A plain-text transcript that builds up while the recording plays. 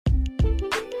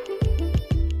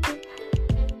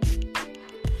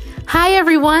Hi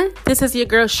everyone, this is your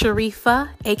girl Sharifa,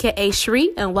 aka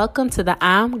Shree, and welcome to the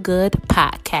I'm Good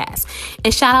podcast.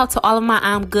 And shout out to all of my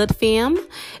I'm Good fam.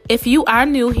 If you are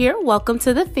new here, welcome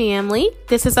to the family.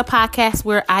 This is a podcast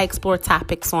where I explore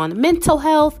topics on mental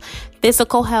health,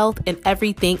 physical health, and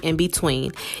everything in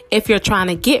between. If you're trying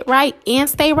to get right and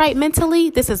stay right mentally,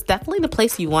 this is definitely the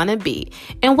place you want to be.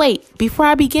 And wait, before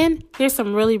I begin, here's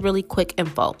some really quick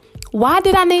info. Why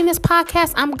did I name this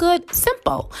podcast I'm Good?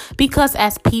 Simple. Because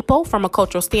as people, from a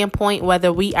cultural standpoint,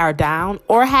 whether we are down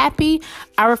or happy,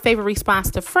 our favorite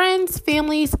response to friends,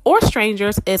 families, or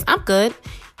strangers is I'm good,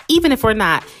 even if we're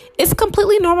not. It's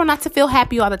completely normal not to feel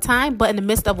happy all the time, but in the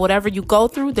midst of whatever you go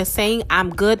through, the saying I'm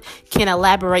good can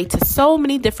elaborate to so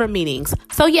many different meanings.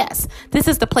 So yes, this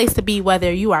is the place to be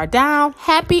whether you are down,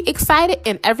 happy, excited,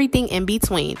 and everything in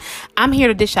between. I'm here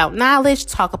to dish out knowledge,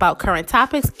 talk about current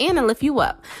topics, and to lift you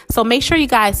up. So make sure you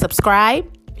guys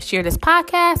subscribe, share this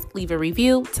podcast, leave a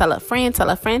review, tell a friend,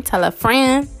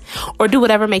 or do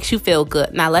whatever makes you feel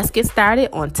good. Now let's get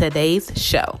started on today's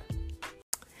show.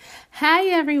 Hi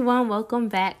everyone, welcome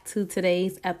back to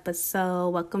today's episode.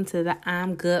 Welcome to the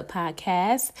I'm Good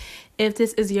podcast. If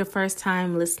this is your first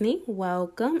time listening,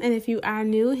 welcome. And if you are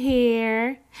new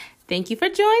here, thank you for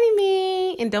joining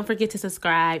me. And don't forget to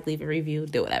subscribe, leave a review,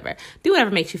 do whatever. Do whatever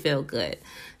makes you feel good.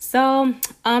 So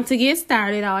to get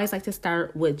started, I always like to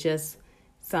start with just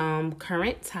some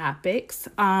current topics.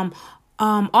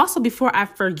 Also, before I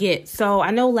forget, so I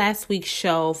know last week's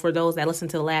show, for those that listened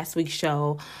to last week's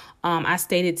show, I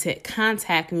stated to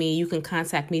contact me. You can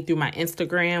contact me through my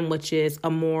Instagram, which is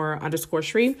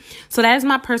amore_Shree. So that is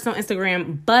my personal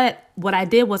Instagram. But what I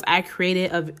did was I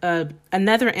created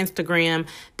another Instagram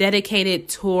dedicated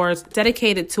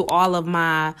to all of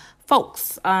my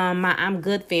folks, my I'm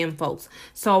Good fam folks.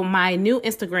 So my new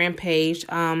Instagram page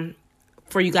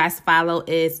for you guys to follow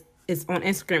is on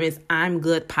Instagram is I'm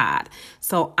Good Pod.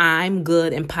 So I'm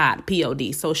Good and Pod,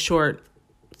 Pod. So short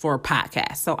for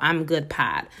podcast. So I'm Good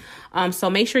Pod. So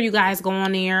make sure you guys go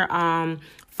on there,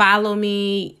 follow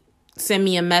me, send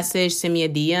me a message, send me a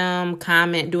DM,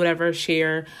 comment, do whatever,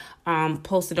 share,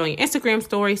 post it on your Instagram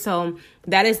story. So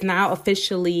that is now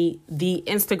officially the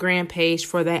Instagram page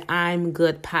for the I'm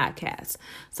Good podcast.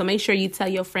 So make sure you tell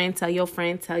your friend, because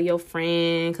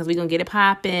we're going to get it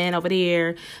popping over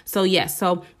there. So yes,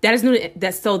 so that is new.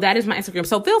 That is my Instagram.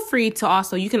 So feel free to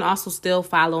you can also still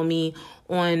follow me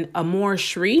on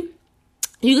amore_Shree.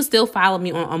 You can still follow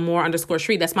me on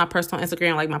amore_Shree. That's my personal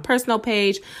Instagram, like my personal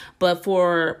page. But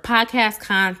for podcast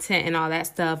content and all that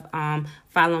stuff,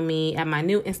 follow me at my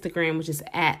new Instagram, which is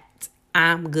at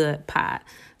I'm Good Pod.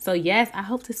 So yes, I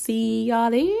hope to see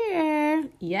y'all there.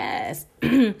 Yes.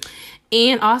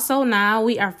 And also now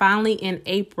we are finally in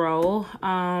April.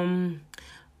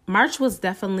 March was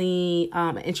definitely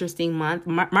an interesting month.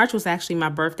 March was actually my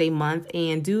birthday month.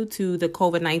 And due to the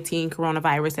COVID-19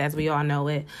 coronavirus, as we all know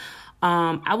it,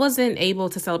 I wasn't able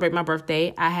to celebrate my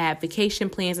birthday. I had vacation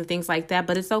plans and things like that,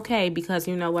 but it's okay because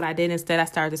you know what I did instead? I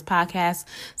started this podcast,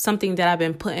 something that I've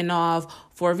been putting off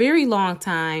for a very long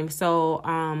time. So,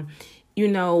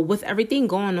 with everything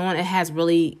going on, it has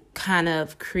really kind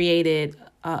of created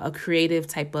a creative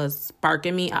type of spark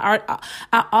in me. I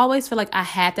always feel like I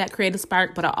had that creative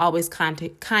spark, but I always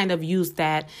kind of used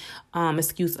that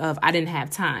excuse of I didn't have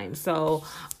time. So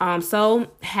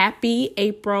happy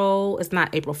April. It's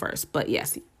not April 1st, but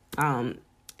yes,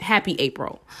 happy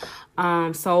April.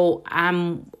 So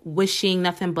I'm wishing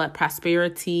nothing but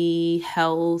prosperity,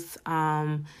 health,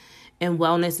 and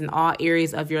wellness in all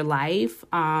areas of your life.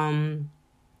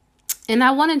 And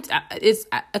I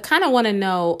kind of want to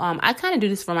know, I kind of do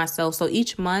this for myself. So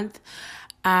each month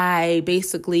I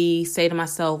basically say to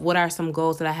myself, what are some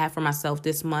goals that I have for myself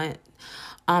this month?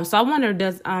 So I wonder,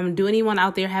 do anyone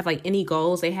out there have like any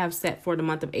goals they have set for the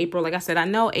month of April? Like I said, I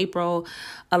know April,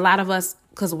 a lot of us,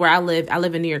 because where I live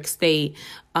in New York State.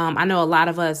 I know a lot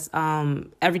of us,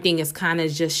 everything is kind of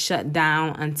just shut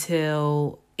down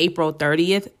until April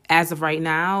 30th as of right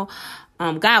now.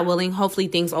 God willing, hopefully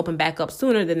things open back up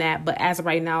sooner than that. But as of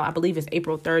right now, I believe it's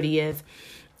April 30th.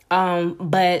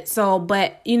 But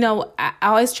I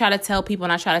always try to tell people,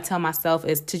 and I try to tell myself,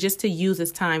 is to use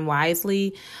this time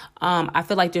wisely. I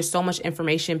feel like there's so much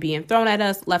information being thrown at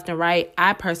us left and right.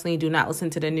 I personally do not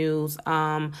listen to the news.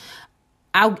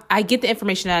 I get the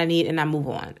information that I need and I move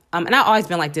on. And I've always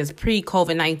been like this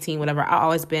pre-COVID-19, whatever. I've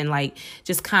always been like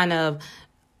just kind of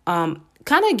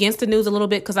against the news a little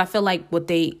bit because I feel like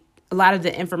a lot of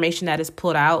the information that is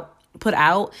put out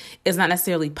is not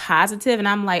necessarily positive. And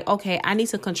I'm like, okay, I need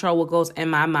to control what goes in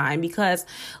my mind because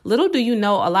little do you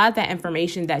know, a lot of that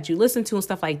information that you listen to and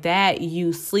stuff like that,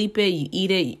 you sleep it, you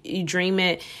eat it, you dream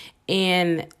it.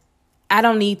 And I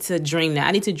don't need to dream that.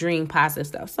 I need to dream positive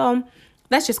stuff. So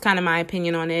that's just kind of my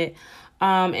opinion on it.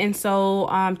 And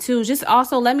so, too, just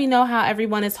also let me know how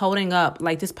everyone is holding up.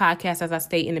 Like this podcast, as I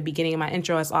state in the beginning of my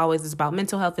intro, as always, is about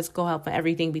mental health, physical health, and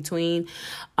everything between.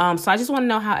 So I just want to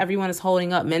know how everyone is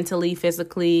holding up mentally,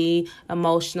 physically,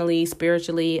 emotionally,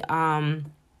 spiritually,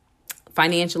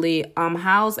 financially.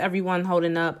 How's everyone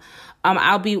holding up?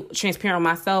 I'll be transparent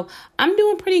with myself. I'm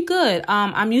doing pretty good.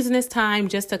 I'm using this time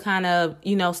just to kind of,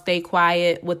 stay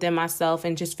quiet within myself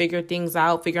and just figure things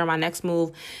out, figure out my next move,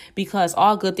 because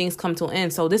all good things come to an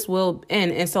end. So this will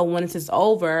end. And so when this is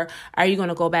over, are you going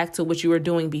to go back to what you were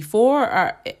doing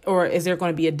before, or is there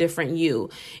going to be a different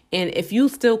you? And if you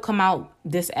still come out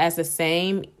this as the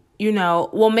same,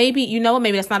 maybe,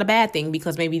 maybe that's not a bad thing,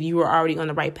 because maybe you were already on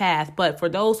the right path. But for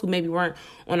those who maybe weren't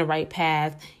on the right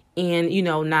path and,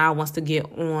 now wants to get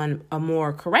on a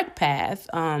more correct path,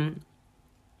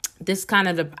 this kind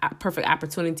of the perfect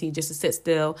opportunity just to sit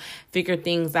still, figure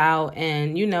things out,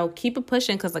 and, keep it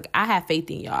pushing. Cause like, I have faith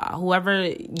in y'all, whoever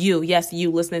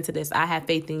you listening to this, I have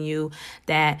faith in you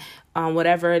that,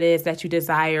 whatever it is that you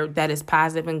desire, that is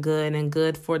positive and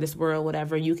good for this world,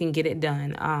 whatever, you can get it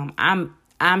done.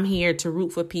 I'm here to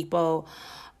root for people.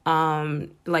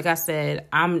 Like I said,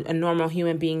 I'm a normal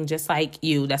human being just like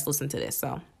you that's listening to this.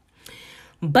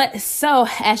 So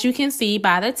as you can see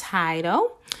by the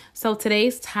title, so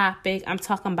today's topic, I'm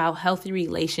talking about healthy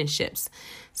relationships.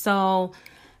 So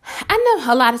I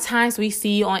know a lot of times we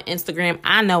see on Instagram,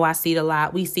 I know I see it a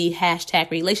lot. We see hashtag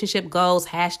relationship goals,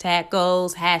 hashtag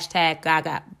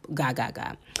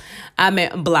gaga. I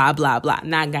meant blah, blah, blah,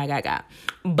 not gaga.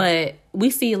 But we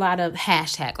see a lot of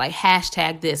hashtag, like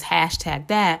hashtag this, hashtag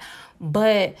that.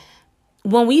 But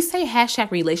when we say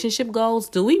hashtag relationship goals,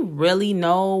 do we really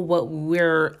know what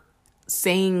we're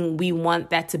saying we want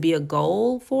that to be a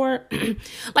goal for?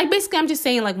 Like, basically, I'm just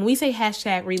saying, like, when we say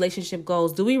hashtag relationship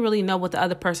goals, do we really know what the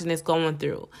other person is going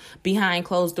through behind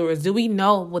closed doors? Do we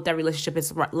know what that relationship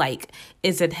is like?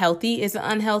 Is it healthy? Is it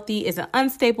unhealthy? Is it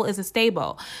unstable? Is it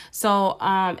stable? So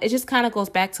it just kind of goes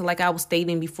back to, like I was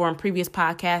stating before in previous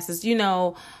podcasts, is,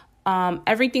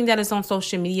 everything that is on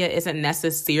social media isn't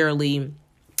necessarily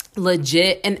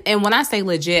legit. And when I say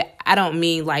legit, I don't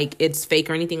mean like it's fake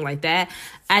or anything like that.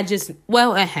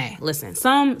 Hey, listen,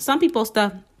 some people's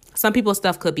stuff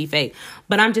could be fake,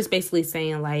 but I'm just basically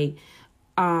saying, like,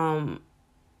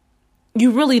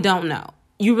 you really don't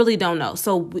know.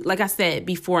 So like I said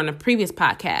before in a previous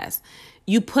podcast,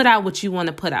 you put out what you want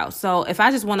to put out. So if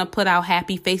I just want to put out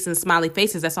happy faces and smiley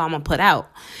faces, that's all I'm going to put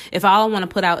out. If all I want to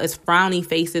put out is frowny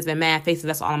faces and mad faces,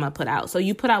 that's all I'm going to put out. So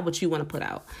you put out what you want to put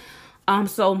out.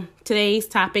 So today's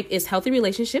topic is healthy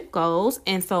relationship goals.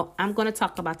 And so I'm going to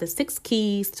talk about the 6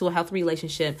 keys to a healthy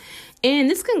relationship. And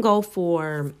this can go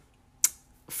for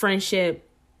friendship.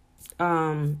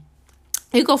 You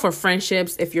go for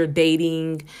friendships if you're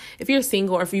dating, if you're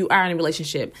single, or if you are in a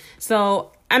relationship.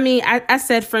 So, I mean, I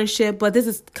said friendship, but this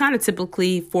is kind of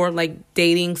typically for like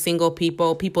dating, single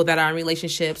people that are in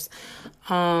relationships,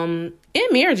 and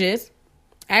marriages,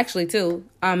 actually too,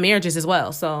 marriages as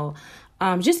well. So,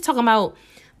 just talking about,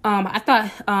 I thought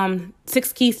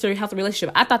 6 keys to a healthy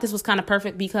relationship. I thought this was kind of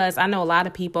perfect because I know a lot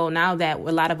of people now that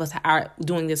a lot of us are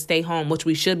doing this stay home, which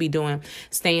we should be doing,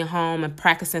 staying home and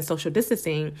practicing social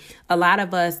distancing. A lot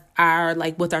of us are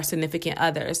like with our significant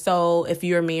others. So if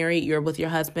you're married, you're with your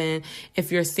husband.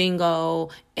 If you're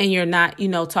single and you're not,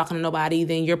 talking to nobody,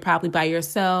 then you're probably by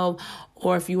yourself.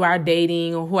 Or if you are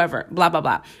dating or whoever, blah, blah,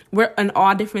 blah. We're in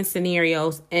all different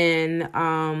scenarios. And,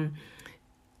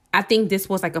 I think this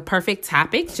was like a perfect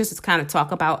topic just to kind of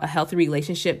talk about a healthy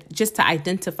relationship, just to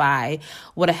identify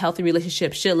what a healthy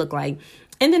relationship should look like.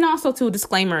 And then also, too,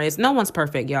 disclaimer is no one's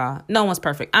perfect, y'all. No one's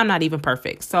perfect. I'm not even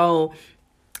perfect. So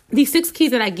these 6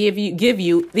 keys that I give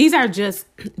you, these are just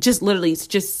literally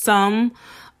just some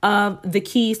of the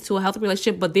keys to a healthy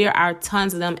relationship, but there are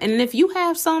tons of them. And if you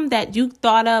have some that you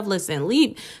thought of, listen,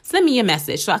 send me a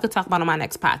message so I could talk about it on my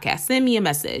next podcast. Send me a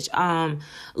message.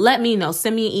 Let me know.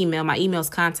 Send me an email. My email is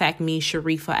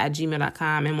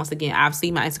contactme.sharifa@gmail.com. And once again,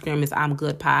 obviously my Instagram is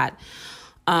imgoodpod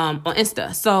on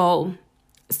Insta. So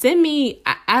send me,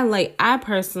 I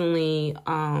personally,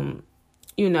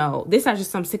 these are just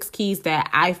some 6 keys that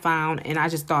I found, and I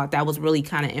just thought that was really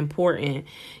kind of important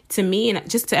to me and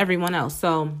just to everyone else.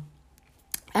 So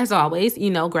as always,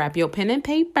 grab your pen and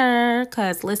paper,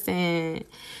 because listen,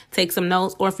 take some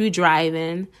notes, or if you're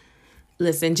driving,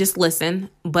 just listen.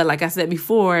 But like I said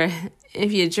before,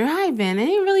 if you're driving, there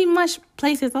ain't really much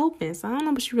places open. So I don't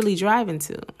know what you're really driving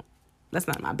to. That's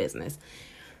not my business.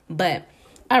 But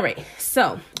all right.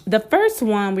 So the first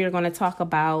one we are going to talk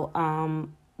about,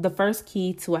 the first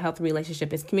key to a healthy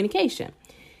relationship is communication.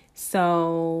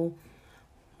 So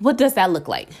what does that look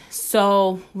like?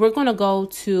 So we're going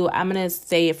to I'm going to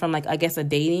say it from like, I guess, a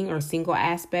dating or single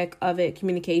aspect of it,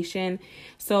 communication.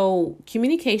 So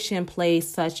communication plays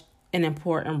such an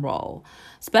important role,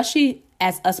 especially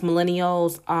as us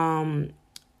millennials.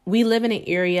 We live in an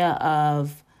area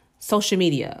of social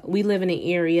media. We live in an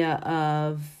area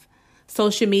of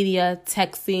social media,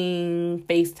 texting,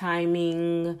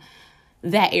 FaceTiming,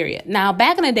 that area. Now,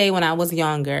 back in the day when I was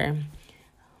younger,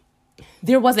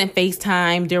 there wasn't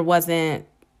FaceTime. There wasn't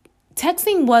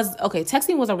texting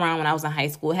was around when I was in high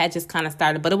school. It had just kind of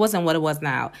started, but it wasn't what it was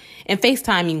now. And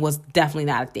FaceTiming was definitely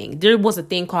not a thing. There was a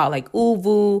thing called like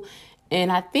Uvu,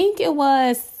 and I think it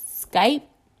was Skype,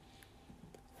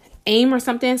 AIM or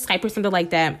something, Skype or something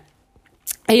like that.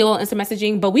 AOL instant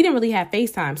messaging, but we didn't really have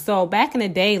FaceTime. So back in the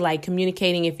day, like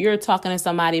communicating, if you're talking to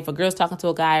somebody, if a girl's talking to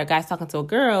a guy or a guy's talking to a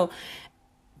girl,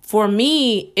 for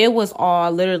me, it was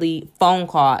all literally phone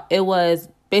call. It was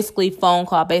basically phone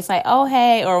call based like, oh,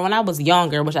 hey, or when I was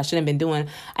younger, which I shouldn't have been doing,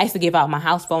 I used to give out my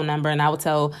house phone number and I would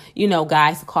tell,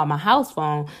 guys to call my house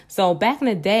phone. So back in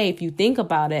the day, if you think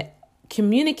about it,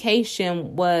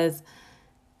 communication was,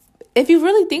 if you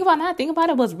really think about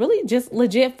it, was really just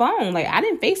legit phone. Like I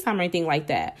didn't FaceTime or anything like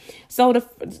that. So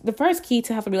the first key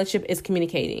to healthy relationship is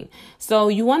communicating. So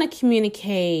you want to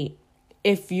communicate.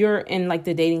 If you're in like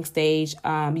the dating stage,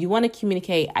 you want to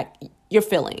communicate your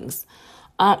feelings.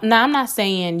 Now, I'm not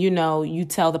saying, you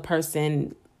tell the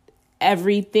person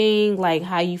everything, like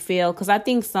how you feel, because I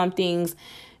think some things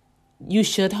you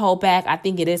should hold back. I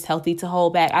think it is healthy to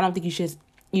hold back. I don't think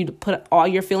you put all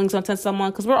your feelings onto someone,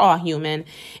 because we're all human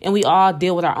and we all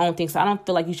deal with our own things. So I don't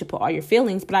feel like you should put all your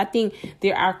feelings, but I think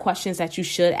there are questions that you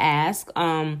should ask.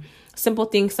 Simple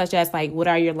things such as like, what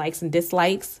are your likes and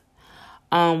dislikes?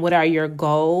 What are your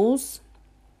goals?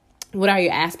 What are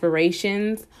your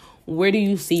aspirations? Where do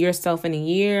you see yourself in a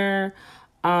year?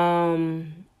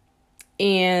 And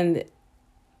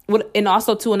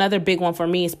also too, another big one for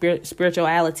me is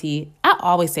spirituality. I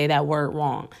always say that word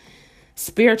wrong.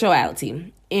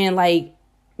 Spirituality. And like,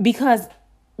 because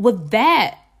with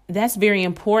that's very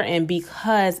important,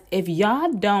 because if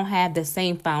y'all don't have the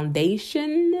same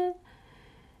foundation,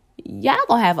 y'all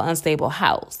gonna have an unstable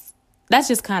house. That's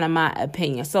just kind of my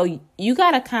opinion. So you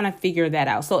got to kind of figure that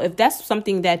out. So if that's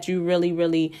something that you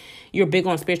really, you're big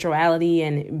on spirituality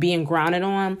and being grounded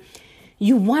on,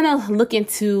 you want to look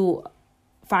into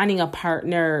finding a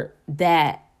partner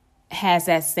that has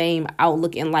that same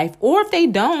outlook in life. Or if they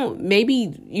don't, maybe,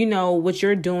 what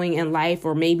you're doing in life,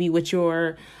 or maybe what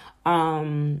your, how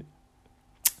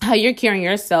you're carrying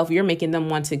yourself, you're making them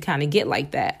want to kind of get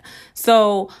like that.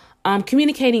 So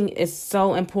communicating is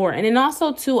so important. And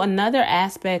also too, another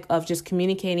aspect of just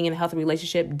communicating in a healthy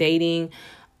relationship, dating,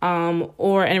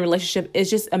 or in a relationship, is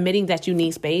just admitting that you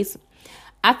need space.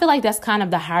 I feel like that's kind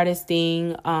of the hardest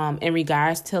thing, in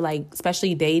regards to like,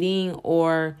 especially dating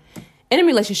or in a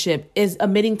relationship, is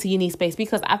admitting to you need space.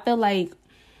 Because I feel like,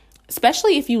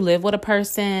 especially if you live with a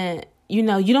person, you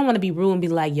don't want to be rude and be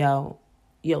like, yo,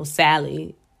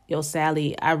 Sally,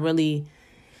 Sally, I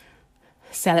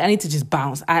need to just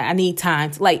bounce. I need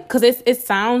time to, like, because it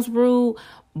sounds rude,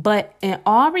 but in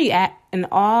all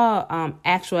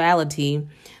actuality,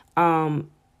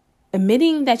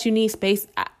 admitting that you need space,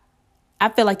 I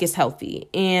feel like it's healthy.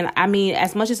 And I mean,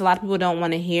 as much as a lot of people don't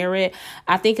want to hear it,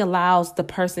 I think it allows the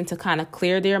person to kind of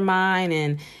clear their mind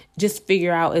and just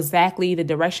figure out exactly the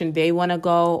direction they want to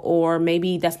go, or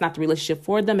maybe that's not the relationship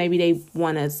for them. Maybe they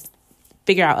want to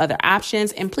figure out other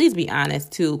options. And please be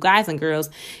honest too, guys and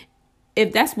girls.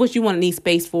 If that's what you want to need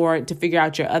space for, to figure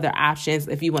out your other options,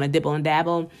 if you want to dibble and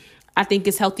dabble, I think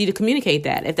it's healthy to communicate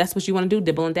that. If that's what you want to do,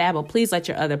 dibble and dabble, please let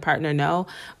your other partner know,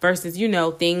 versus,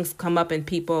 things come up and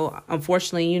people,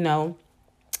 unfortunately,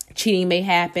 cheating may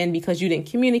happen because you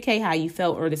didn't communicate how you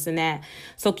felt or this and that.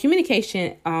 So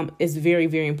communication is very,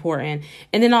 very important.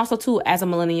 And then also too, as a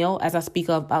millennial, as I speak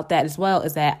about that as well,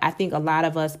 is that I think a lot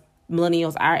of us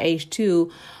millennials our age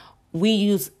too, we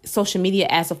use social media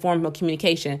as a form of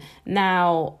communication.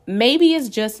 Now, maybe it's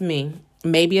just me.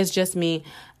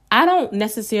 I don't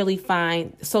necessarily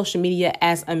find social media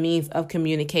as a means of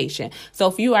communication. So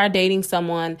if you are dating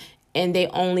someone and they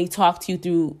only talk to you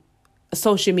through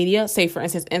social media, say for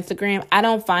instance, Instagram, I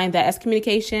don't find that as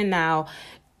communication. Now,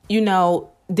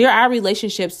 there are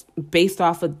relationships based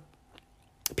off of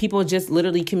people just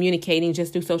literally communicating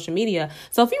just through social media.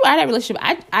 So if you are in that relationship,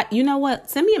 I you know what?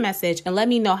 Send me a message and let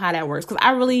me know how that works. Because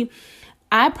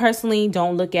I personally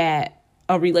don't look at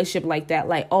a relationship like that.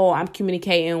 Like, oh, I'm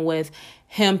communicating with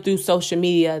him through social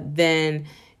media, then,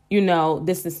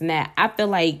 this and that. I feel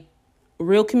like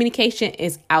real communication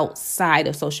is outside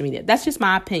of social media. That's just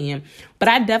my opinion. But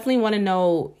I definitely want to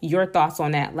know your thoughts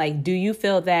on that. Like, do you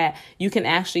feel that you can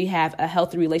actually have a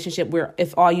healthy relationship where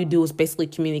if all you do is basically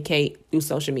communicate through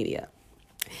social media?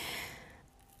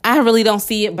 I really don't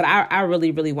see it, but I really,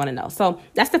 really want to know. So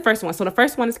that's the first one. So the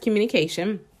first one is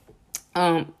communication,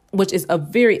 which is a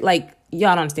very, like,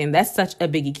 y'all don't understand. That's such a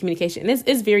biggie. Communication. And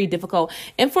it's very difficult.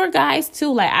 And for guys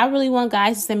too, like, I really want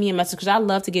guys to send me a message because I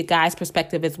love to get guys'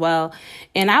 perspective as well.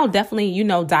 And I'll definitely,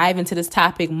 dive into this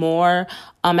topic more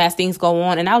as things go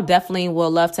on. And I'll definitely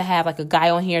will love to have like a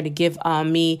guy on here to give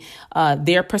me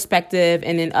their perspective,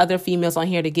 and then other females on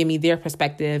here to give me their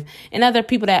perspective, and other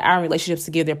people that are in relationships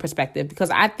to give their perspective.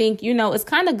 Because I think, it's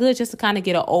kind of good just to kind of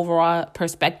get an overall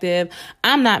perspective.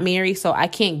 I'm not married, so I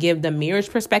can't give the marriage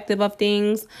perspective of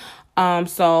things.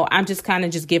 So I'm just kind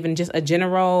of just giving just a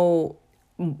general,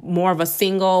 more of a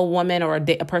single woman or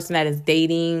a person that is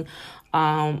dating,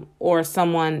 or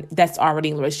someone that's already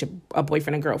in a relationship, a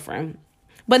boyfriend and girlfriend.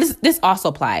 But this also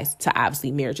applies to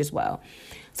obviously marriage as well.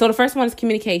 So the first one is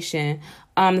communication.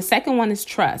 The second one is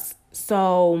trust.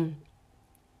 So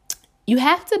you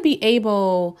have to be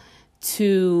able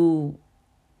to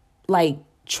like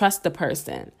trust the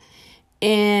person.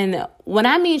 And when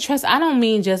I mean trust, I don't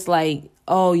mean just like,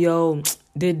 oh, yo,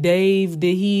 did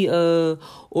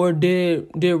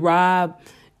Rob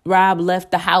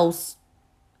left the house?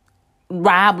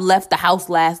 Rob left the house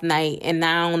last night and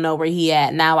now I don't know where he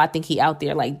at. Now I think he out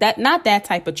there. Like that, not that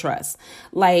type of trust.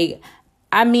 Like,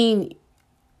 I mean,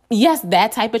 yes,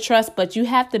 that type of trust, but you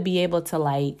have to be able to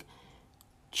like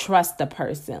trust the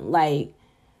person. Like,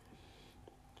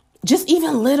 just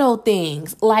even little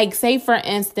things. Like, say for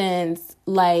instance,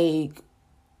 like,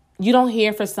 you don't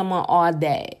hear from someone all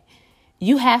day.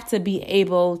 You have to be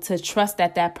able to trust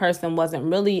that that person wasn't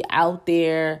really out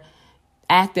there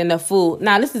acting a fool.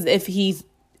 Now, this is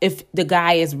if the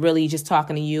guy is really just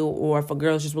talking to you, or if a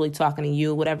girl's just really talking to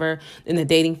you, whatever, in the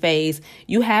dating phase.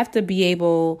 You have to be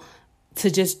able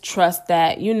to just trust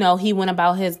that, he went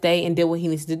about his day and did what he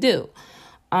needs to do.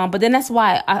 But then that's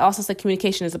why I also said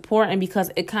communication is important, because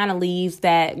it kind of leaves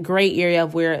that gray area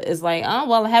of where it's like, oh,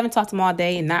 well, I haven't talked to him all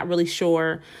day and not really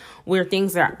sure where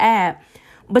things are at.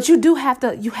 But you have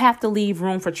to leave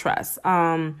room for trust.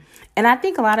 And I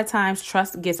think a lot of times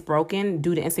trust gets broken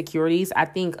due to insecurities. I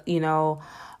think,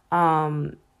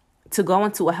 to go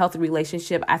into a healthy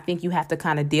relationship, I think you have to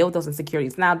kind of deal with those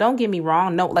insecurities. Now, don't get me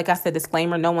wrong. No, like I said,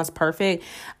 disclaimer, no one's perfect.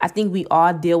 I think we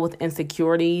all deal with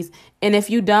insecurities. And if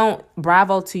you don't,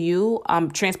 bravo to you.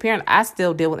 Transparent, I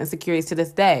still deal with insecurities to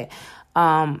this day.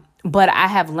 But I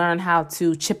have learned how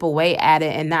to chip away at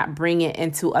it and not bring it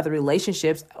into other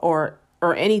relationships or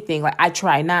anything. Like, I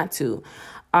try not to.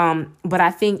 But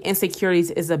I think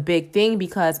insecurities is a big thing,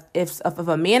 because if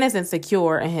a man is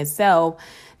insecure in himself,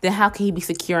 then how can he be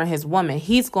secure in his woman?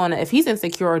 If he's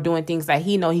insecure or doing things that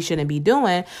he know he shouldn't be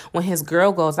doing, when his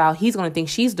girl goes out, he's going to think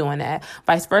she's doing that.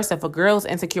 Vice versa. If a girl's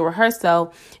insecure with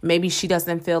herself, maybe she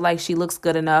doesn't feel like she looks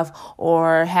good enough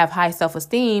or have high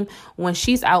self-esteem, when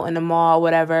she's out in the mall,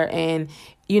 whatever, and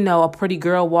a pretty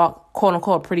girl quote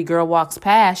unquote, pretty girl walks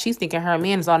past, she's thinking her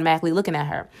man is automatically looking at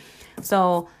her.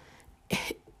 So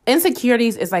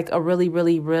insecurities is like a really,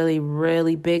 really, really,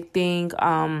 really big thing.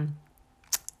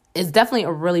 It's definitely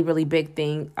a really, really big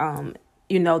thing,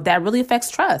 that really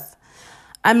affects trust.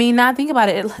 I mean, now think about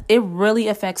it. It really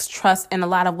affects trust in a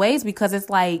lot of ways, because it's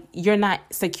like you're not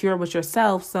secure with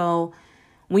yourself. So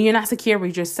when you're not secure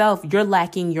with yourself, you're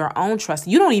lacking your own trust.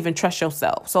 You don't even trust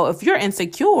yourself. So if you're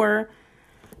insecure,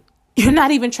 you're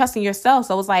not even trusting yourself.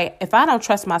 So it's like, if I don't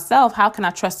trust myself, how can I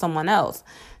trust someone else?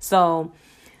 So,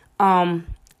 to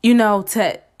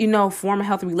form a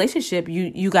healthy relationship,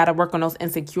 you got to work on those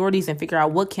insecurities and figure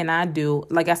out, what can I do?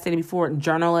 Like I said before,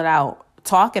 journal it out,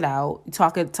 talk it out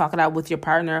with your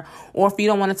partner. Or if you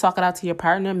don't want to talk it out to your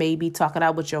partner, maybe talk it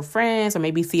out with your friends, or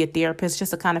maybe see a therapist,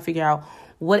 just to kind of figure out,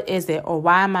 what is it? Or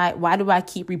why do I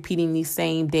keep repeating these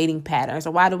same dating patterns?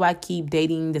 Or why do I keep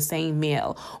dating the same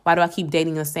male? Why do I keep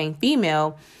dating the same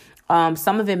female?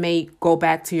 Some of it may go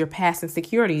back to your past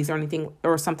insecurities or anything,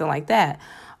 or something like that.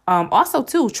 Also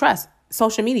too, trust.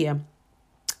 Social media.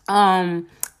 I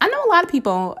know a lot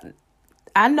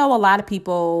of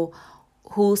people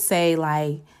who say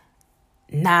like,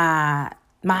 nah,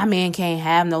 my man can't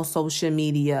have no social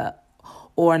media,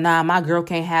 or nah, my girl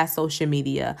can't have social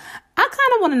media. I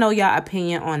kind of want to know y'all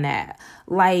opinion on that.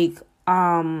 Like,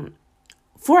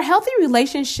 for a healthy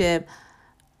relationship,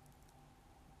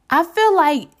 I feel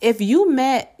like if you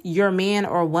met your man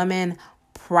or woman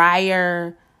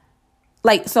prior,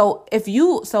 like, so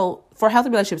for a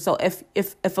healthy relationship. So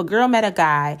if a girl met a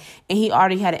guy and he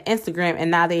already had an Instagram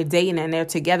and now they're dating and they're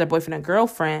together, boyfriend and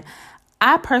girlfriend,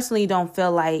 I personally don't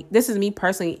feel like, this is me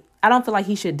personally, I don't feel like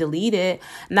he should delete it.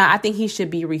 Now, I think he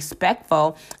should be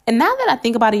respectful. And now that I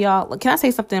think about it, y'all, can I say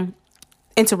something?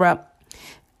 Interrupt.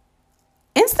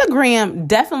 Instagram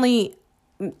definitely,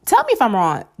 tell me if I'm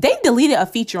wrong, they deleted a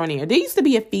feature on here. There used to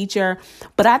be a feature,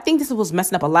 but I think this was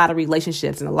messing up a lot of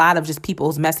relationships and a lot of just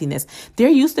people's messiness. There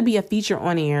used to be a feature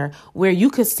on here where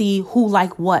you could see who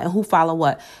like what and who follow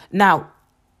what. Now,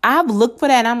 I've looked for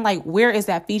that and I'm like, where is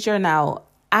that feature? Now,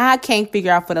 I can't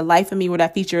figure out for the life of me where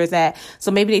that feature is at.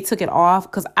 So maybe they took it off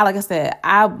because, like I said,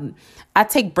 I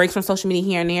take breaks from social media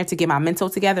here and there to get my mental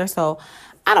together. So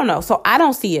I don't know. So I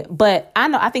don't see it. But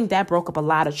I think that broke up a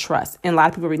lot of trust in a lot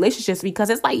of people's relationships because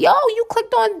it's like, yo, you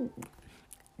clicked on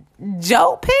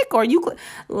Joe pic or you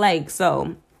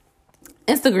so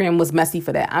Instagram was messy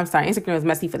for that. I'm sorry. Instagram was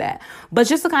messy for that. But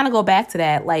just to kind of go back to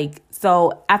that,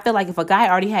 so I feel like if a guy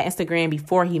already had Instagram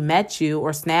before he met you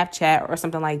or Snapchat or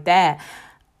something like that,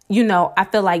 I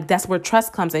feel like that's where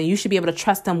trust comes in. You should be able to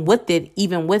trust him with it,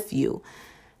 even with you.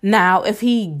 Now, if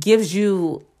he gives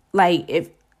you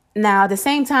now at the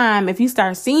same time, if you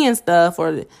start seeing stuff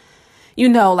or,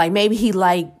 maybe he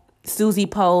liked Susie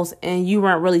post and you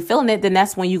weren't really feeling it, then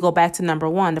that's when you go back to number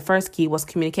one. The first key was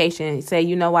communication. You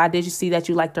say, why did you see that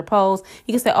you liked her post?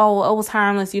 You can say, oh, it was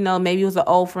harmless. Maybe it was an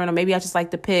old friend or maybe I just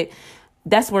like the pic.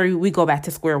 That's where we go back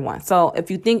to square one. So if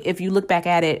you look back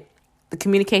at it, the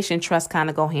communication and trust kind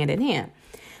of go hand in hand.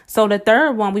 So the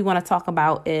third one we want to talk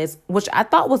about is, which I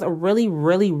thought was a really,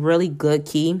 really, really good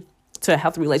key to a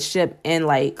healthy relationship. And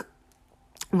when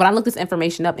I looked this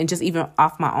information up and just even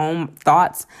off my own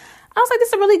thoughts, I was like, this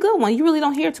is a really good one. You really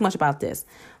don't hear too much about this.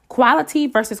 Quality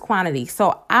versus quantity.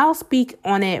 So I'll speak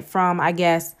on it from, I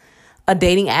guess, a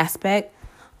dating aspect.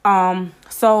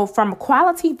 So from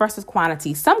quality versus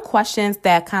quantity, some questions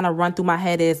that kind of run through my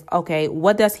head is, okay,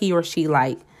 what does he or she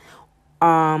like?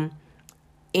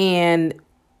 And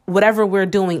whatever we're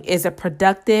doing, is it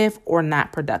productive or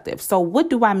not productive? So what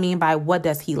do I mean by what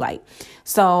does he like?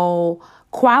 So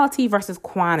quality versus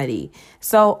quantity.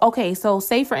 So, okay, so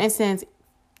say for instance,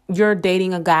 you're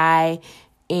dating a guy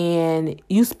and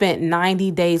you spent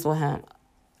 90 days with him.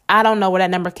 I don't know where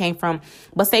that number came from,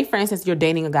 but say for instance, you're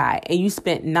dating a guy and you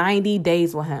spent 90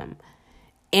 days with him.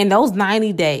 In those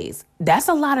 90 days, that's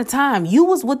a lot of time. You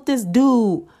was with this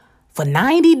dude for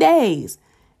 90 days.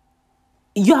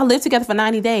 Y'all lived together for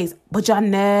 90 days, but y'all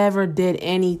never did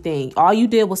anything. All you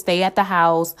did was stay at the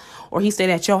house or he stayed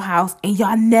at your house and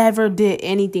y'all never did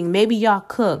anything. Maybe y'all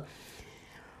cooked,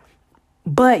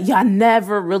 but y'all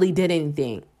never really did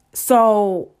anything.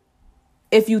 So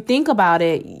if you think about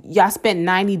it, y'all spent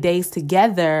 90 days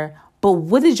together, but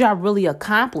what did y'all really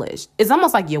accomplish? It's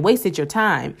almost like you wasted your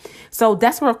time. So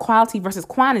that's where quality versus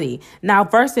quantity. Now,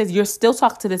 versus you're still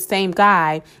talking to the same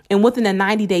guy, and within a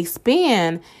 90-day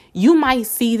span, you might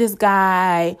see this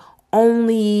guy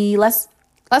only, let's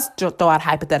throw out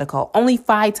hypothetical, only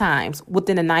 5 times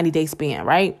within a 90-day span,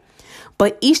 right?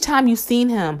 But each time you've seen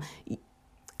him,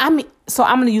 so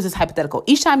I'm going to use this hypothetical.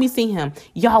 Each time you see him,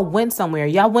 y'all went somewhere.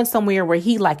 Y'all went somewhere where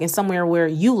he liked and somewhere where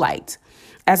you liked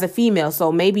as a female.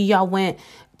 So maybe y'all went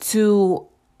to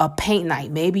a paint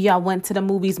night. Maybe y'all went to the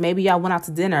movies. Maybe y'all went out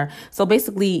to dinner. So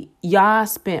basically, y'all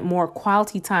spent more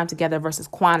quality time together versus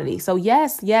quantity. So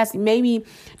yes, maybe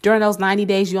during those 90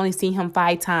 days, you only see him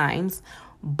 5 times,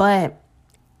 but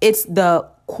it's the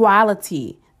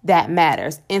quality that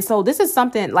matters. And so this is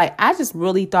something I just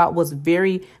really thought was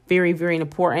very, very, very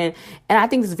important. And I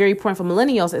think it's very important for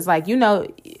millennials. It's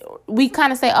we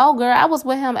kind of say, oh, girl, I was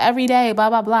with him every day, blah,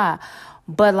 blah, blah.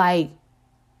 But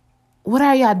what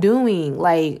are y'all doing?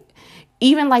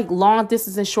 Even long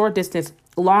distance and short distance,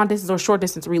 long distance or short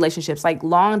distance relationships,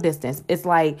 long distance. It's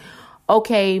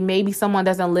okay, maybe someone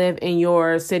doesn't live in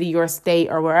your city, your state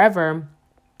or wherever.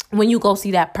 When you go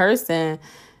see that person,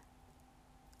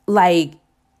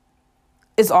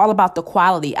 it's all about the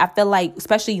quality. I feel like,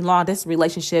 especially long distance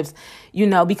relationships,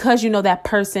 because that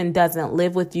person doesn't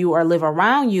live with you or live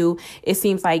around you, it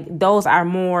seems like those are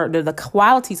more the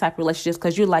quality type relationships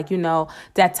because you're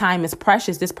that time is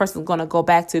precious. This person's going to go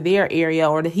back to their area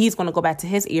or he's going to go back to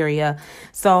his area.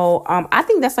 So I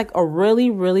think that's a really,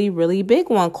 really, really big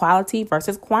one, quality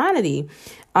versus quantity.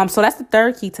 So that's the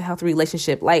third key to healthy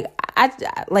relationship.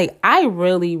 I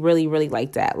really, really, really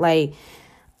like that.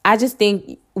 I just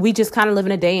think we just kind of live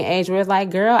in a day and age where it's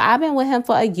girl, I've been with him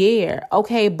for a year.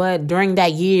 Okay, but during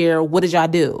that year, what did y'all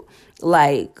do?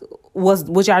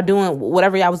 Was y'all doing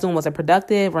whatever y'all was doing? Was it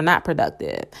productive or not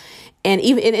productive? And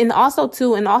even and also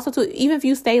too, even if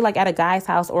you stay at a guy's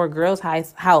house or a girl's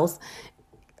house,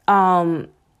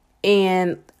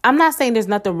 And I'm not saying there's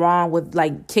nothing wrong with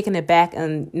like kicking it back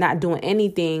and not doing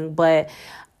anything, but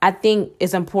I think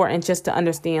it's important just to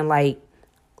understand like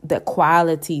the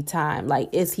quality time. Like,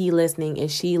 is he listening?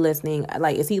 Is she listening?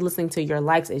 Like, is he listening to your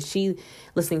likes? Is she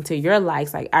listening to your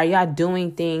likes? Like, are y'all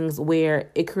doing things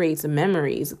where it creates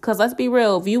memories? Because let's be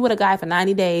real, if you with a guy for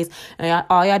 90 days and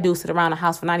all y'all do is sit around the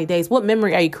house for 90 days, what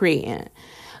memory are you creating?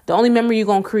 The only memory you're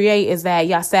going to create is that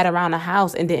y'all sat around the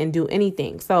house and didn't do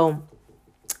anything. So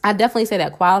I definitely say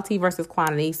that quality versus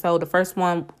quantity. So the first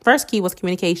key was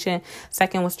communication.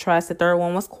 Second was trust. The third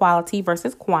one was quality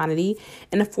versus quantity.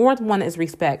 And the fourth one is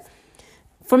respect.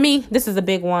 For me, this is a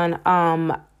big one.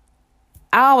 I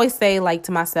always say like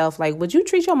to myself, like, would you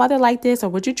treat your mother like this? Or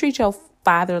would you treat your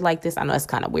father like this? I know it's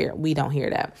kind of weird. We don't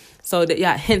hear that. So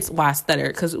hence why I stutter,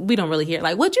 because we don't really hear it.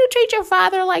 Like, would you treat your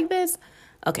father like this?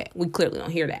 Okay, we clearly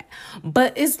don't hear that.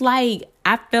 But it's like,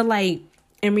 I feel like,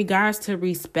 in regards to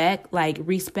respect, like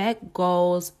respect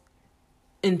goes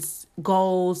in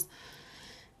so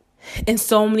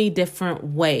many different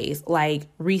ways. Like,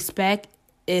 respect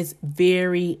is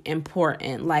very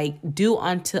important. Like, do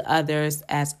unto others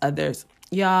as others.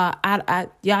 Y'all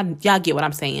get what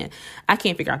I'm saying. I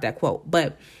can't figure out that quote,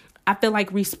 but I feel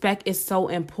like respect is so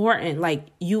important. Like,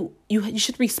 you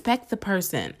should respect the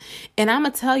person. And I'm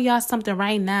gonna tell y'all something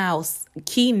right now.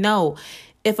 Key note.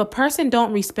 If a person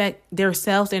don't respect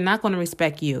themselves, they're not going to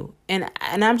respect you. And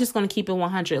I'm just going to keep it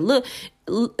 100. Look,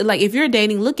 like if you're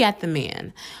dating, look at the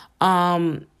man.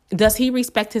 Does he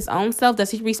respect his own self? Does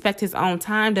he respect his own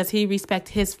time? Does he respect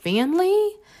his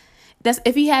family?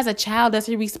 If he has a child, does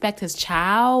he respect his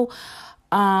child?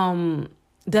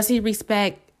 Does he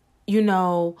respect,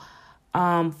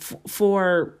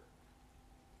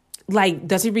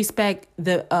 does he respect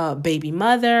the baby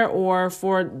mother? Or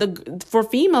for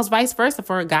females, vice versa,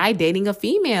 for a guy dating a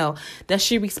female, does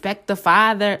she respect the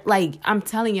father? Like, I'm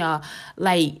telling y'all,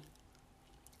 like,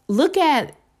 look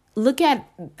at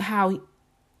how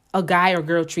a guy or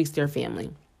girl treats their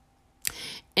family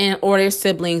or their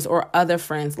siblings or other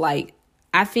friends. Like,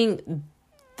 I think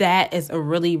that is a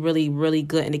really, really, really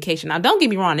good indication. Now, don't get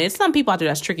me wrong. There's some people out there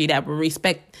that's tricky that will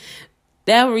respect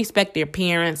their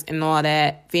parents and all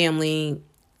that, family,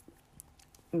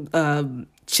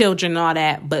 children and all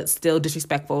that, but still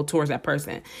disrespectful towards that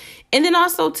person. And then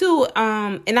also too,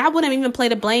 and I wouldn't even play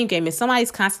the blame game. If somebody's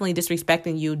constantly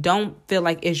disrespecting you, don't feel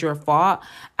like it's your fault.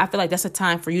 I feel like that's a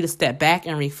time for you to step back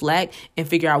and reflect and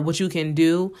figure out what you can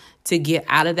do to get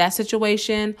out of that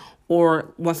situation,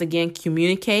 or once again,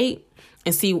 communicate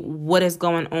and see what is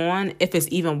going on, if it's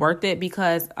even worth it.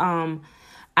 Because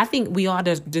I think we all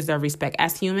deserve respect.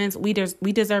 As humans, we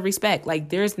deserve respect. Like,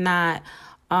 there's not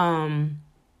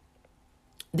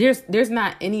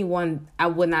anyone, I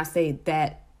would not say,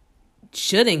 that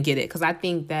shouldn't get it, because I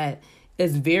think that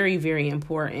is very, very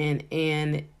important.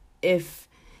 And if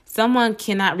someone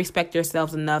cannot respect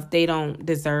themselves enough, they don't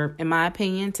deserve, in my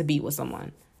opinion, to be with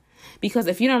someone. Because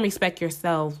if you don't respect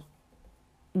yourself,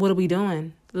 what are we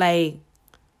doing? Like,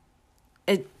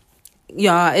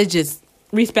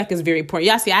 respect is very important.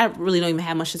 Y'all see, I really don't even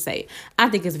have much to say. I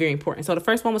think it's very important. So the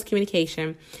first one was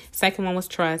communication. Second one was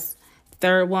trust.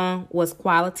 Third one was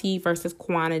quality versus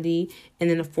quantity. And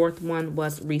then the fourth one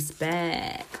was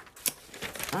respect.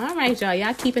 All right, y'all.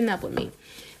 Y'all keeping up with me.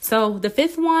 So the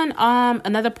fifth one,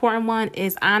 another important one,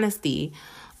 is honesty.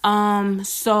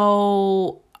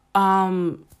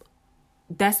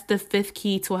 That's the fifth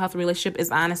key to a healthy relationship,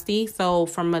 is honesty. So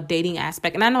from a dating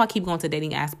aspect, and I know I keep going to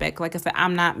dating aspect. Like I said,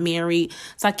 I'm not married,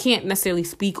 so I can't necessarily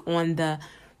speak on the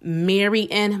married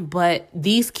end, but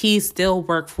these keys still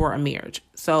work for a marriage.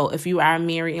 So if you are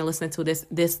married and listening to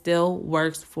this still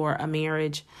works for a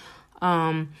marriage.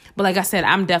 But like I said,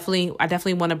 I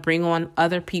definitely want to bring on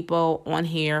other people on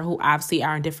here who obviously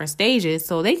are in different stages,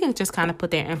 so they can just kind of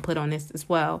put their input on this as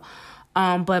well.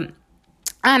 But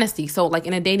honesty. So like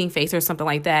in a dating phase or something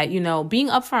like that, being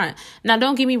upfront. Now,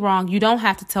 don't get me wrong. You don't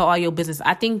have to tell all your business.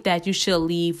 I think that you should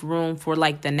leave room for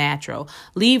like the natural.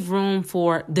 Leave room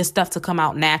for this stuff to come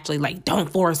out naturally. Like, don't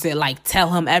force it. Like, tell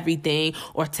him everything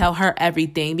or tell her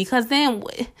everything, because then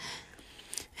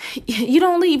you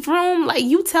don't leave room. Like,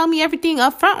 you tell me everything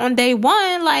up front on day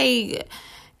one. Like,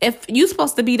 if you're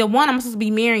supposed to be the one, I'm supposed to be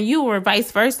marrying you, or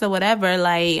vice versa, whatever.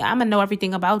 Like, I'm going to know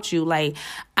everything about you. Like,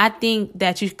 I think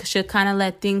that you should kind of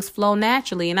let things flow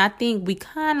naturally. And I think we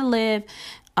kind of live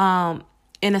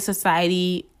in a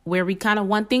society where we kind of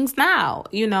want things now,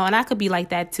 and I could be like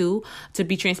that too, to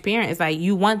be transparent. It's like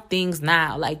you want things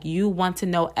now, like you want to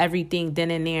know everything then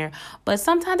and there, but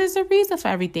sometimes there's a reason for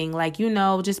everything, like,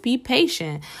 just be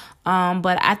patient.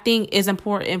 But I think it's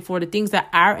important for the things that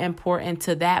are important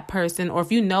to that person, or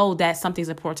if you know that something's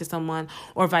important to someone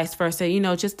or vice versa,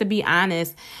 just to be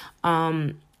honest,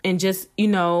 and just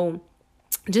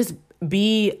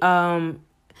be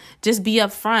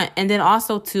upfront. And then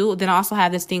also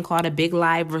have this thing called a big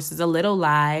lie versus a little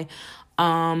lie.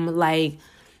 When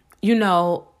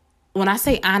I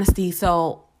say honesty,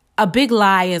 so a big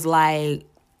lie is like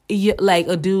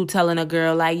a dude telling a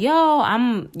girl like,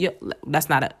 that's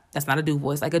not a dude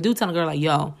voice. Like a dude telling a girl like,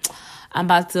 yo, I'm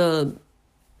about to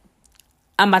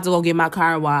go get my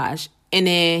car washed. And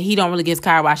then he don't really get his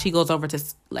car washed. He goes over to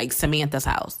like Samantha's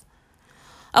house.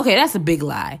 Okay, that's a big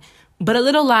lie. But a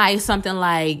little lie is something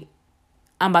like,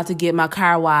 I'm about to get my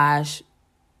car washed,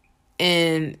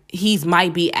 and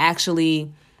might be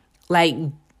actually like,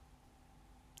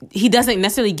 he doesn't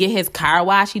necessarily get his car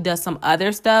washed. He does some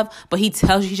other stuff, but he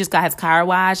tells you he just got his car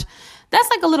washed. That's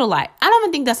like a little lie. I don't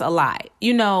even think that's a lie.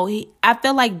 I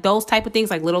feel like those type of things,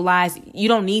 like little lies, you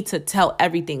don't need to tell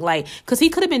everything, like, because he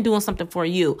could have been doing something for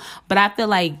you. But I feel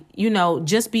like,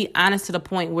 just be honest to the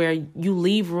point where you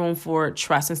leave room for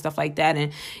trust and stuff like that.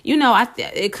 And,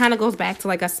 it kind of goes back to,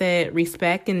 like I said,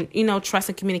 respect and, trust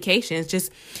and communication. It's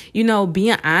just,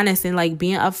 being honest and like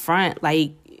being upfront,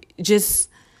 like just,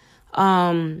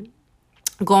 going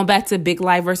back to big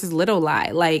lie versus little lie.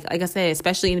 Like I said,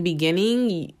 especially in the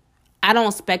beginning, I don't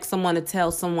expect someone to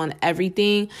tell someone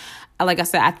everything. Like I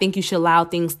said, I think you should allow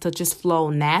things to just flow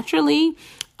naturally.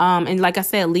 And like I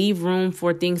said, leave room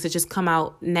for things to just come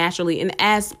out naturally. And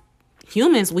as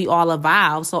humans, we all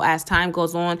evolve. So as time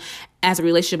goes on, as a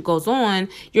relationship goes on,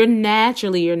 you're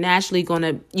naturally going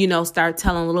to, start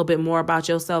telling a little bit more about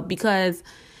yourself, because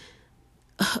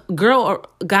girl or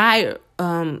guy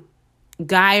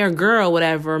or girl,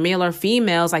 whatever, male or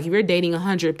females, like if you're dating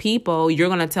 100 people, you're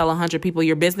going to tell 100 people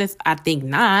your business? I think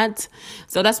not.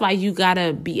 So that's why you got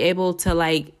to be able to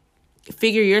like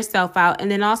figure yourself out.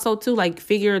 And then also too, like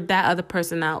figure that other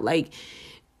person out. Like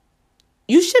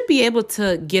you should be able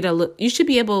to get an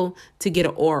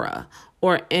aura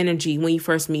or energy when you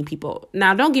first meet people.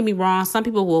 Now, don't get me wrong. Some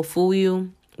people will fool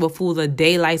you, will fool the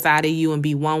daylights out of you and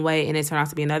be one way and it turn out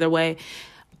to be another way.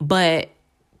 But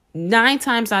 9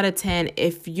 times out of 10,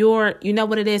 if you're,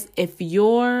 if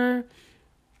you're,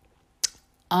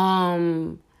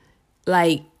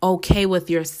 like okay with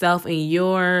yourself and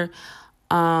you're,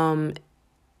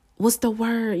 what's the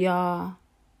word, y'all?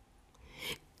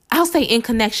 I'll say in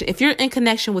connection. If you're in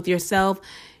connection with yourself,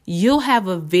 you'll have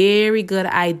a very good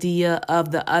idea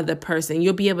of the other person.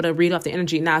 You'll be able to read off the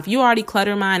energy. Now, if you already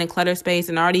clutter mind and clutter space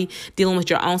and already dealing with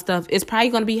your own stuff, it's probably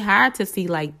going to be hard to see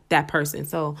like that person.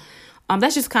 So,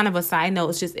 that's just kind of a side note.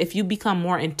 It's just if you become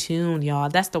more in tune, y'all,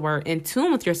 that's the word, in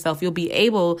tune with yourself, you'll be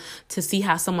able to see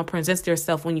how someone presents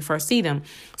themselves when you first see them.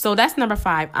 So that's number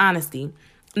 5, honesty.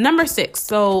 Number 6.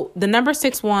 So the number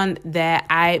 6 one that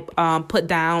I put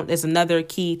down is another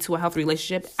key to a healthy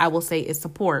relationship, I will say, is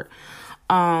support.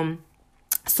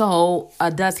 So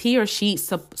does he or she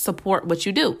support what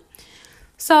you do?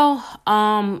 So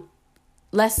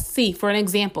let's see, for an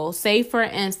example, say for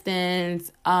instance,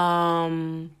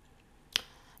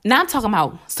 now I'm talking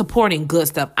about supporting good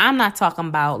stuff. I'm not talking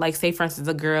about, like, say, for instance,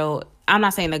 a girl. I'm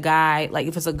not saying a guy, like,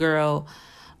 if it's a girl,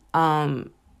 him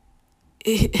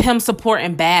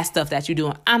supporting bad stuff that you're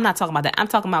doing. I'm not talking about that. I'm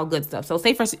talking about good stuff. So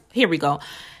here we go.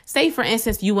 Say, for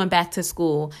instance, you went back to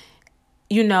school,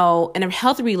 in a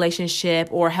healthy relationship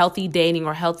or healthy dating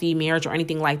or healthy marriage or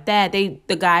anything like that. The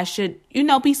guy should,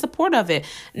 be supportive of it.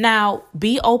 Now,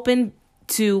 be open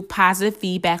to positive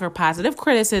feedback or positive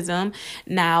criticism.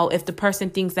 Now, if the person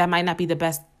thinks that might not be the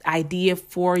best idea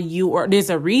for you, or there's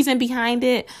a reason behind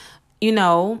it,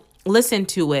 listen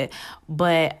to it.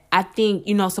 But I think,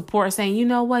 support, saying,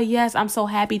 yes, I'm so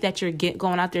happy that you're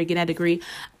going out there getting a degree.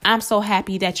 I'm so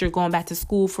happy that you're going back to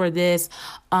school for this.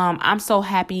 I'm so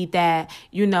happy that,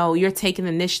 you're taking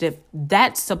initiative.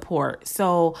 That's support.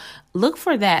 So look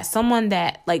for that. Someone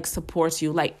that like supports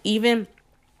you, like even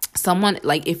someone,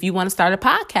 like if you want to start a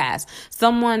podcast,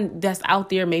 someone that's out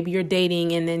there, maybe you're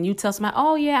dating and then you tell somebody,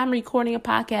 oh yeah, I'm recording a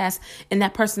podcast, and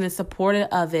that person is supportive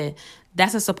of it.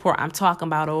 That's a support I'm talking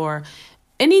about. Or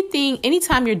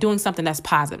anytime you're doing something that's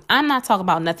positive. I'm not talking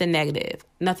about nothing negative.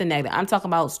 I'm talking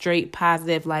about straight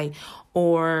positive, like,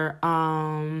 or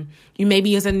you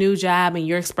maybe it's a new job and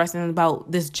you're expressing about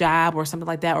this job or something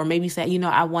like that, or maybe you say,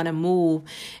 I want to move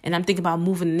and I'm thinking about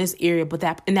moving in this area, but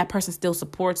that person still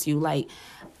supports you. Like,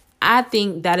 I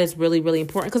think that is really, really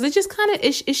important because it just kind of,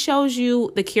 it shows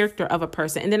you the character of a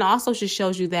person. And then also just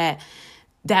shows you that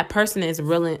that person is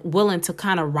willing to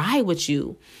kind of ride with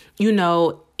you,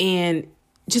 and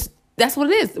just, that's what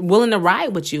it is. Willing to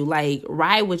ride with you,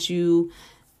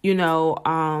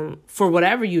 for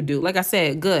whatever you do. Like I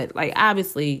said, good. Like,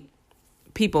 obviously,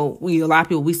 a lot of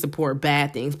people, we support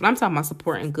bad things, but I'm talking about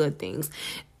supporting good things.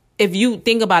 If you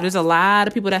think about it, there's a lot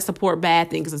of people that support bad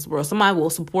things in this world. Somebody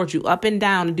will support you up and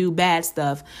down and do bad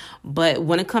stuff. But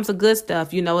when it comes to good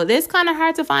stuff, it is kind of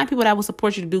hard to find people that will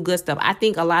support you to do good stuff. I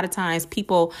think a lot of times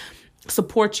people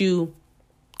support you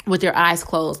with their eyes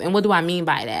closed. And what do I mean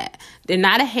by that? They're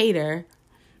not a hater,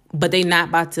 but they're not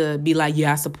about to be like,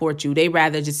 yeah, I support you. They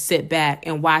rather just sit back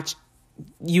and watch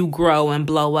you grow and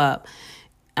blow up.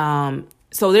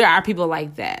 So there are people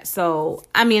like that. So,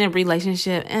 I mean, a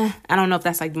relationship, I don't know if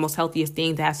that's like the most healthiest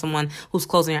thing, to have someone who's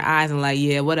closing their eyes and like,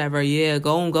 yeah, whatever. Yeah,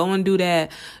 go and do that,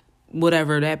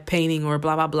 whatever, that painting or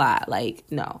blah, blah, blah. Like,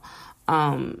 no.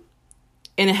 In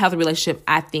a healthy relationship,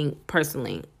 I think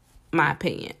personally, my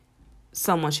opinion,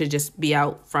 someone should just be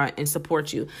out front and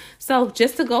support you. So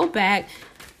just to go back,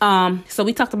 so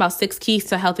we talked about 6 keys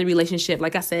to a healthy relationship.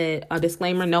 Like I said, a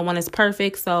disclaimer, no one is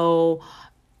perfect. So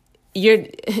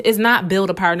it's not build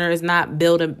a partner, it's not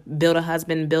build a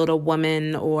husband, build a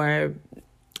woman, or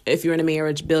if you're in a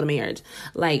marriage, build a marriage.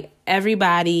 Like,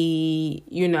 everybody,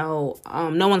 no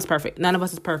one's perfect. None of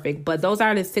us is perfect. But those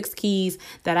are the 6 keys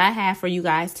that I have for you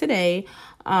guys today,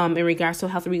 in regards to a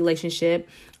healthy relationship.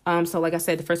 So like I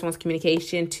said, the first one was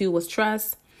communication. 2 was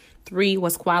trust. 3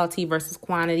 was quality versus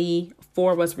quantity.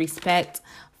 4 was respect.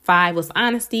 5 was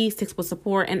honesty. 6 was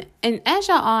support. And as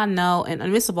y'all all know, and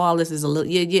amidst of all this is a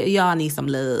little, y'all need some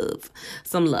love.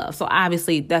 So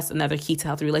obviously that's another key to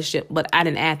healthy relationship. But I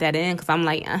didn't add that in because I'm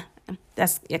like,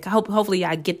 hopefully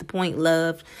y'all get the point.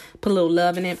 Love, put a little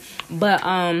love in it. But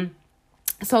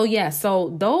so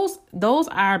those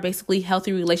are basically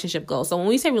healthy relationship goals. So when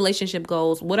we say relationship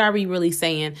goals, what are we really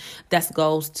saying that's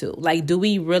goals to? Like, do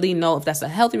we really know if that's a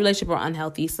healthy relationship or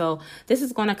unhealthy? So this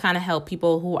is going to kind of help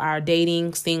people who are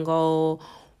dating, single,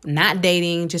 not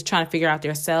dating, just trying to figure out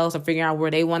themselves or figure out where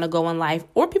they want to go in life,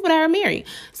 or people that are married.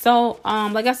 So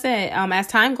like I said, as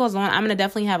time goes on, I'm going to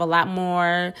definitely have a lot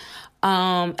more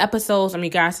episodes in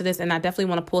regards to this, and I definitely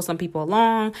want to pull some people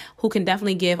along who can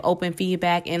definitely give open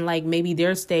feedback and like maybe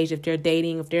their stage, if they're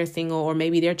dating, if they're single, or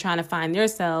maybe they're trying to find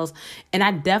themselves. And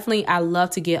I love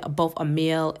to get both a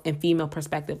male and female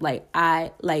perspective.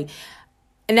 And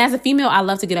as a female, I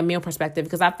love to get a male perspective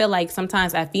because I feel like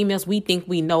sometimes as females, we think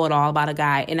we know it all about a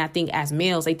guy. And I think as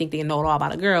males, they think they know it all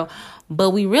about a girl, but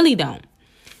we really don't.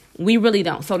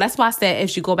 So that's why I said,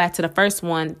 if you go back to the first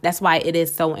one, that's why it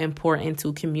is so important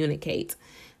to communicate.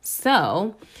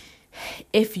 So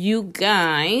if you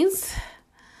guys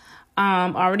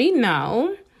already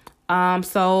know,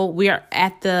 so we are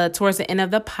towards the end of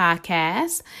the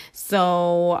podcast.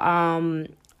 So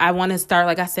I want to start,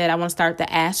 like I said, the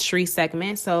Ask Shree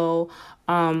segment. So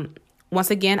once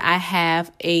again, I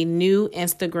have a new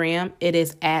Instagram. It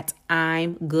is at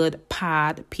I'm Good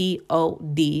Pod,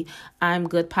 POD. I'm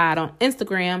Good Pod on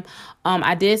Instagram.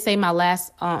 I did say in the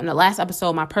last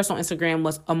episode, my personal Instagram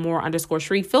was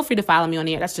Amore_Shree. Feel free to follow me on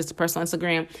there. That's just a personal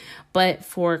Instagram. But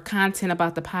for content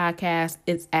about the podcast,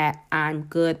 it's at I'm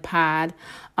Good Pod.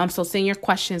 So send your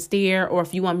questions there, or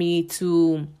if you want me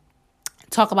to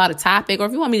talk about a topic, or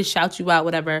if you want me to shout you out,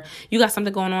 whatever, you got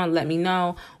something going on, let me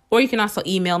know. Or you can also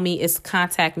email me. It's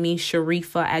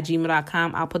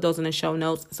contactme@sharifa@gmail.com. I'll put those in the show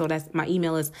notes. So that's my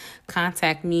email is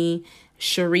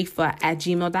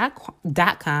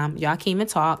contactme@sharifa@gmail.com. Y'all came and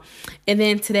talk. And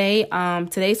then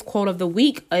today's quote of the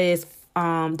week is,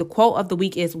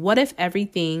 what if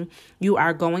everything you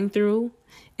are going through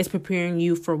is preparing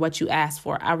you for what you asked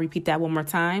for? I'll repeat that one more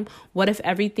time. What if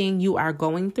everything you are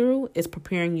going through is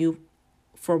preparing you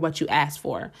for what you asked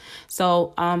for?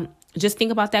 So, just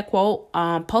think about that quote.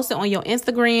 Post it on your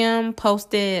Instagram.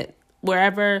 Post it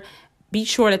wherever. Be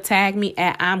sure to tag me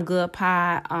at I'm Good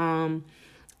Pod.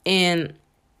 And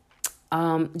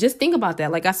just think about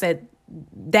that. Like I said,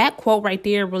 that quote right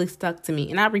there really stuck to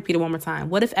me. And I'll repeat it one more time.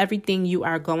 What if everything you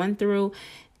are going through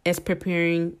is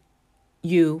preparing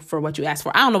you for what you asked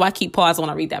for? I don't know why I keep pausing when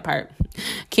I read that part.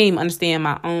 Can't even understand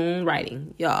my own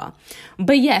writing, y'all.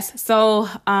 But yes, so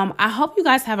I hope you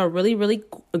guys have a really, really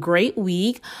great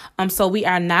week. So we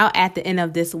are now at the end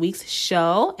of this week's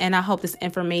show, and I hope this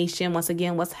information once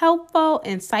again was helpful,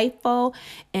 insightful,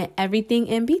 and everything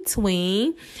in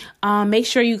between. Make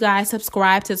sure you guys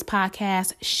subscribe to this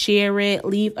podcast, share it,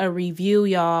 leave a review,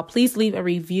 y'all. Please leave a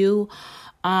review.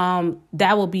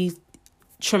 That will be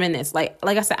tremendous. Like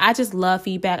I said, I just love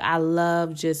feedback. I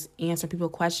love just answering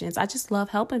people's questions. I just love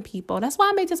helping people. That's why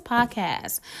I made this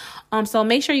podcast. So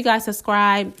make sure you guys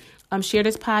subscribe, share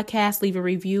this podcast, leave a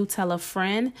review, tell a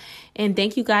friend. And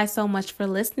thank you guys so much for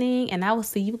listening. And I will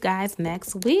see you guys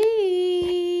next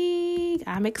week.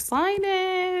 I'm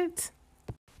excited.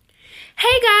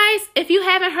 Hey guys, if you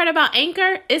haven't heard about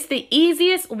Anchor, it's the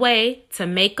easiest way to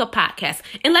make a podcast.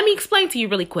 And let me explain to you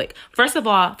really quick. First of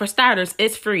all, for starters,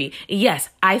 it's free. Yes,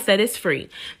 I said it's free.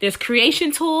 There's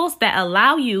creation tools that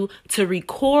allow you to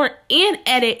record and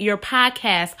edit your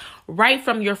podcast right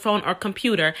from your phone or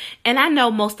computer. And I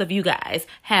know most of you guys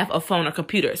have a phone or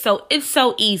computer, so it's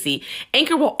so easy.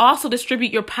 Anchor will also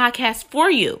distribute your podcast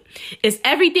for you. It's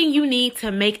everything you need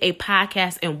to make a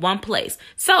podcast in one place.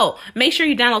 So make sure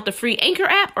you download the free Anchor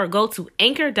app or go to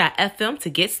anchor.fm to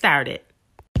get started.